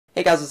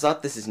Hey guys, what's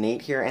up? This is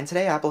Nate here, and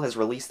today Apple has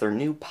released their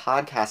new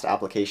podcast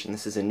application.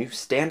 This is a new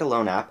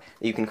standalone app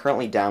that you can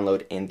currently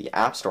download in the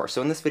App Store.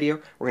 So in this video,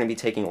 we're going to be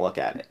taking a look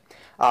at it.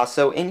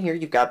 So in here,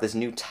 you've got this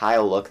new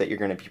tile look that you're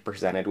going to be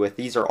presented with.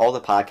 These are all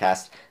the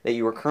podcasts that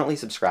you are currently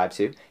subscribed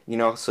to. You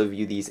can also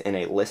view these in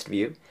a list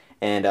view,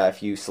 and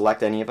if you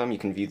select any of them, you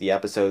can view the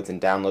episodes and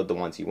download the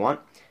ones you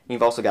want. And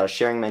you've also got a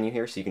sharing menu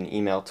here, so you can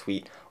email,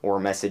 tweet, or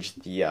message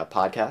the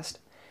podcast.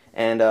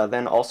 And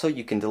then also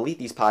you can delete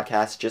these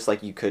podcasts just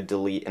like you could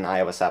delete an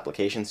iOS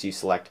application, so you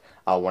select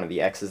one of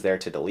the X's there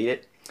to delete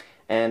it.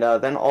 And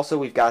then also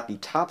we've got the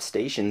top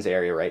stations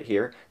area right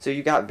here, so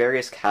you've got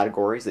various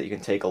categories that you can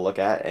take a look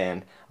at,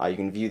 and you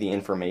can view the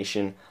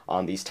information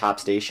on these top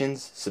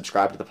stations,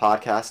 subscribe to the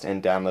podcast,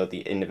 and download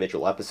the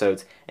individual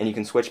episodes. And you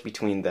can switch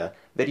between the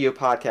video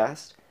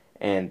podcast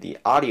and the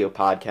audio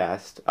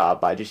podcast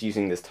by just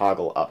using this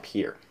toggle up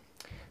here.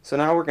 So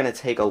now we're going to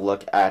take a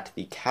look at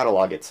the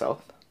catalog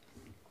itself.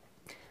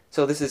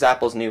 So this is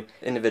Apple's new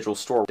individual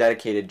store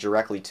dedicated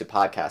directly to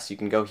podcasts. You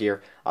can go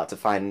here to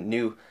find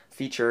new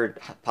featured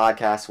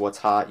podcasts, what's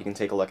hot. You can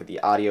take a look at the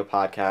audio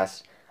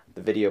podcast,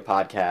 the video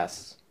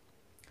podcasts,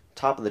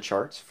 top of the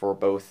charts for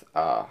both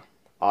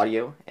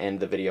audio and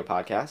the video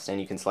podcast,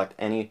 and you can select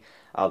any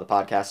of the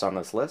podcasts on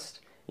this list.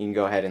 You can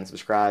go ahead and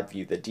subscribe,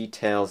 view the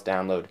details,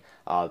 download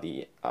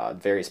the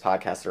various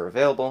podcasts that are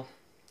available,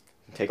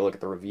 take a look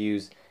at the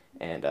reviews,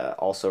 and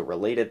also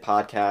related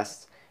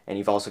podcasts. And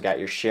you've also got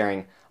your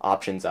sharing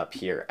options up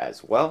here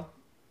as well.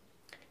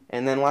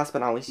 And then last but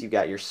not least, you've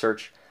got your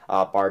search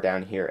bar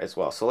down here as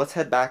well. So let's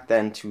head back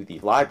then to the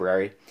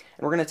library, and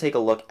we're going to take a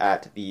look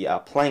at the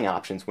playing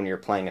options when you're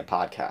playing a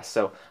podcast.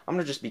 So I'm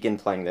going to just begin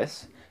playing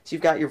this. So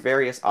you've got your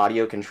various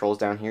audio controls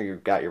down here.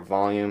 You've got your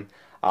volume,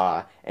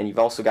 and you've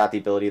also got the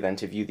ability then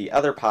to view the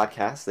other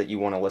podcasts that you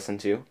want to listen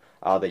to,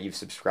 that you've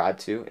subscribed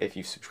to, if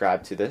you've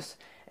subscribed to this.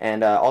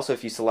 And also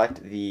if you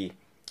select the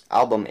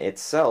album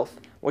itself,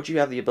 what you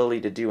have the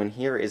ability to do in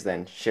here is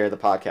then share the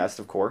podcast,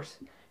 of course,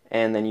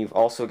 and then you've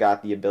also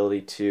got the ability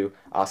to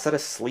set a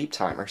sleep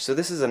timer. So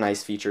this is a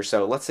nice feature.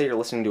 So let's say you're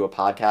listening to a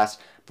podcast,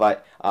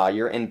 but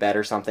you're in bed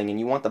or something, and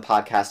you want the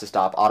podcast to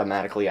stop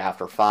automatically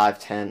after 5,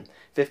 10,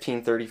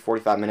 15, 30,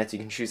 45 minutes. You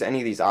can choose any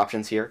of these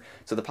options here.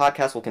 So the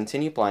podcast will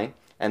continue playing,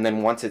 and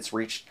then once it's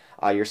reached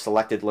your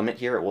selected limit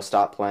here, it will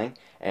stop playing,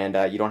 and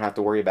you don't have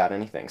to worry about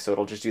anything. So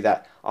it'll just do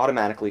that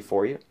automatically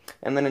for you.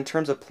 And then in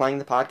terms of playing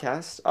the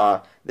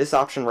podcast, this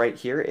option right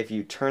here, if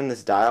you turn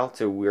this dial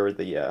to where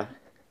the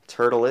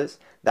turtle is,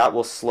 that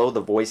will slow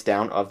the voice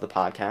down of the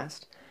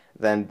podcast.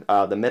 Then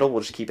the middle will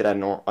just keep it at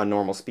a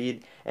normal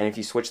speed, and if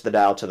you switch the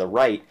dial to the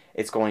right,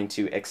 it's going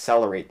to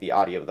accelerate the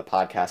audio of the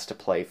podcast to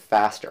play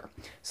faster.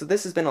 So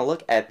this has been a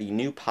look at the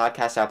new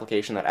podcast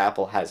application that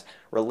Apple has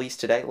released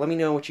today. Let me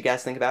know what you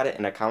guys think about it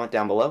in a comment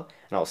down below,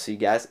 and I'll see you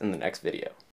guys in the next video.